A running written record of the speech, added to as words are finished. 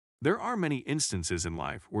There are many instances in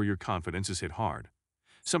life where your confidence is hit hard.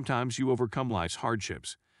 Sometimes you overcome life's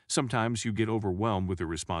hardships. Sometimes you get overwhelmed with your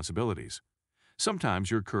responsibilities.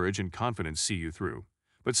 Sometimes your courage and confidence see you through.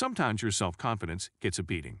 But sometimes your self-confidence gets a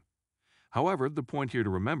beating. However, the point here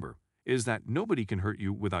to remember is that nobody can hurt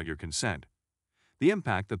you without your consent. The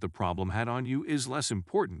impact that the problem had on you is less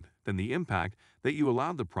important than the impact that you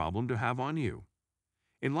allowed the problem to have on you.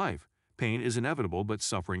 In life, pain is inevitable but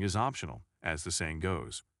suffering is optional, as the saying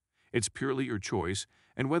goes. It's purely your choice,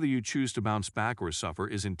 and whether you choose to bounce back or suffer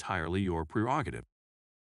is entirely your prerogative.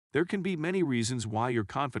 There can be many reasons why your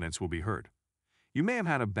confidence will be hurt. You may have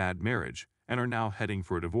had a bad marriage and are now heading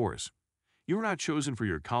for a divorce. You were not chosen for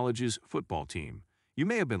your college's football team. You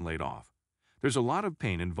may have been laid off. There's a lot of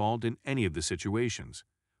pain involved in any of the situations,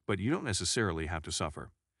 but you don't necessarily have to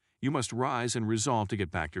suffer. You must rise and resolve to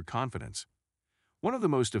get back your confidence. One of the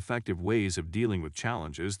most effective ways of dealing with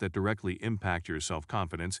challenges that directly impact your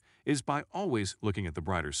self-confidence is by always looking at the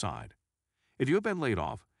brighter side. If you have been laid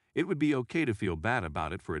off, it would be okay to feel bad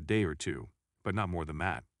about it for a day or two, but not more than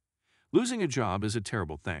that. Losing a job is a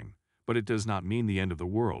terrible thing, but it does not mean the end of the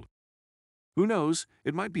world. Who knows,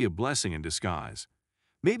 it might be a blessing in disguise.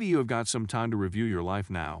 Maybe you have got some time to review your life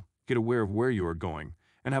now, get aware of where you are going,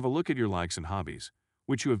 and have a look at your likes and hobbies,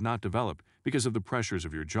 which you have not developed because of the pressures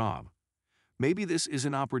of your job. Maybe this is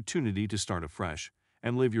an opportunity to start afresh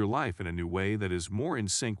and live your life in a new way that is more in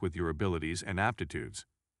sync with your abilities and aptitudes.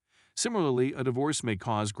 Similarly, a divorce may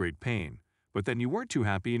cause great pain, but then you weren't too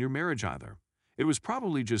happy in your marriage either. It was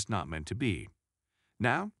probably just not meant to be.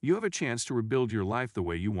 Now, you have a chance to rebuild your life the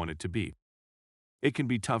way you want it to be. It can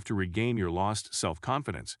be tough to regain your lost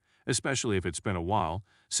self-confidence, especially if it's been a while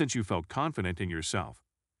since you felt confident in yourself.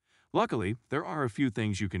 Luckily, there are a few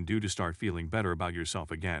things you can do to start feeling better about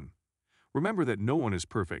yourself again. Remember that no one is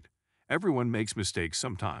perfect. Everyone makes mistakes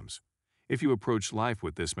sometimes. If you approach life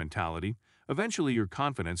with this mentality, eventually your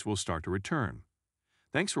confidence will start to return.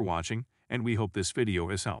 Thanks for watching, and we hope this video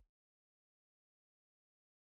has helped.